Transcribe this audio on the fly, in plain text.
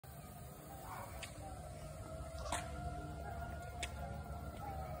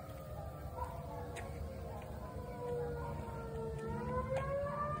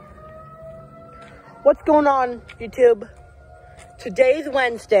What's going on, YouTube? Today's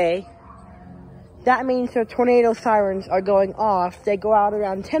Wednesday. That means the tornado sirens are going off. They go out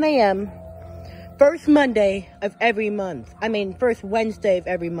around 10 a.m. First Monday of every month. First Wednesday of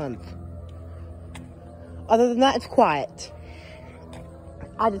every month. Other than that, it's quiet.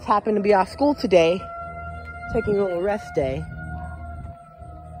 I just happened to be off school today, taking a little rest day.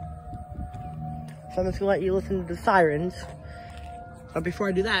 So I'm just gonna let you listen to the sirens. But before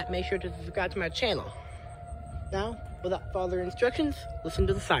I do that, make sure to subscribe to my channel. Now, without further instructions, listen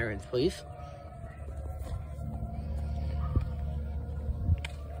to the sirens, please.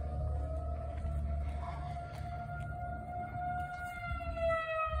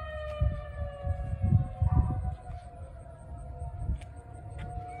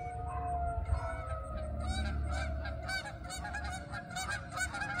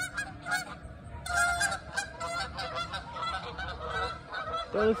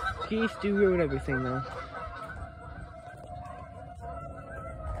 Those geese do ruin everything, though.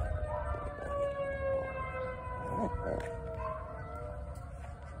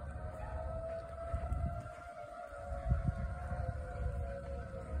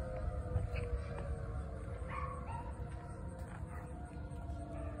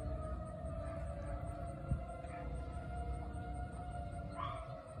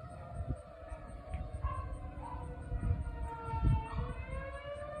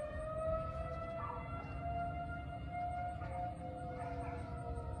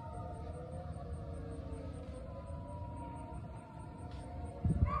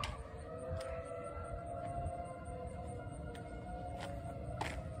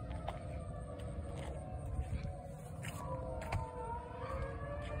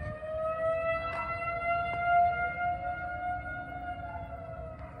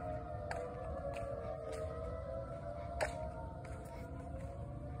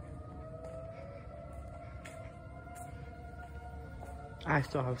 I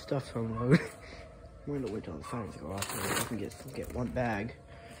still have stuff to unload. I'm gonna wait till the signs go off so I can get one bag.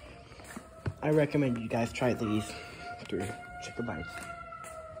 I recommend you guys try these 3 chicken bites.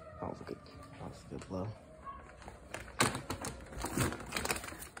 That was a good blow.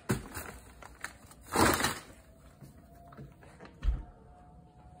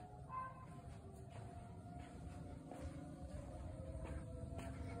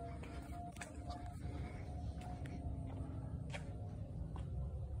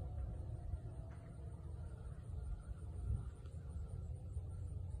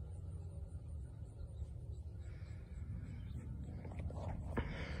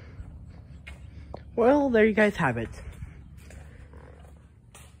 Well, there you guys have it.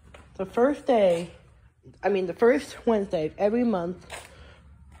 The first Wednesday of every month,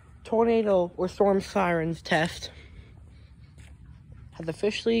 tornado or storm sirens test has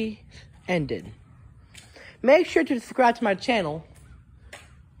officially ended. Make sure to subscribe to my channel.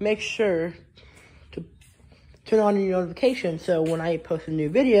 Make sure to turn on your notifications so when I post a new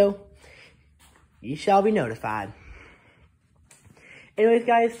video, you shall be notified. Anyways,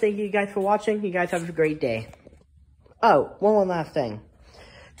 guys, thank you guys for watching. You guys have a great day. Oh, one last thing.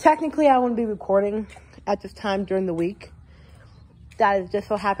 Technically, I wouldn't be recording at this time during the week. That is just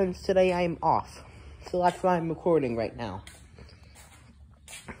so happens today I am off. So that's why I'm recording right now.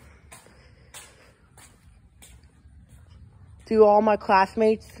 To all my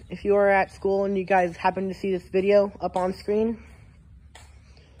classmates, if you are at school and you guys happen to see this video up on screen,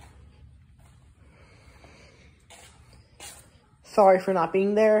 sorry for not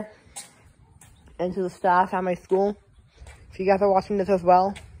being there. And to the staff at my school, if you guys are watching this as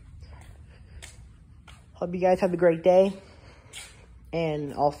well, hope you guys have a great day.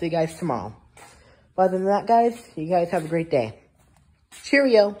 And I'll see you guys tomorrow. But other than that, guys, you guys have a great day.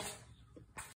 Cheerio.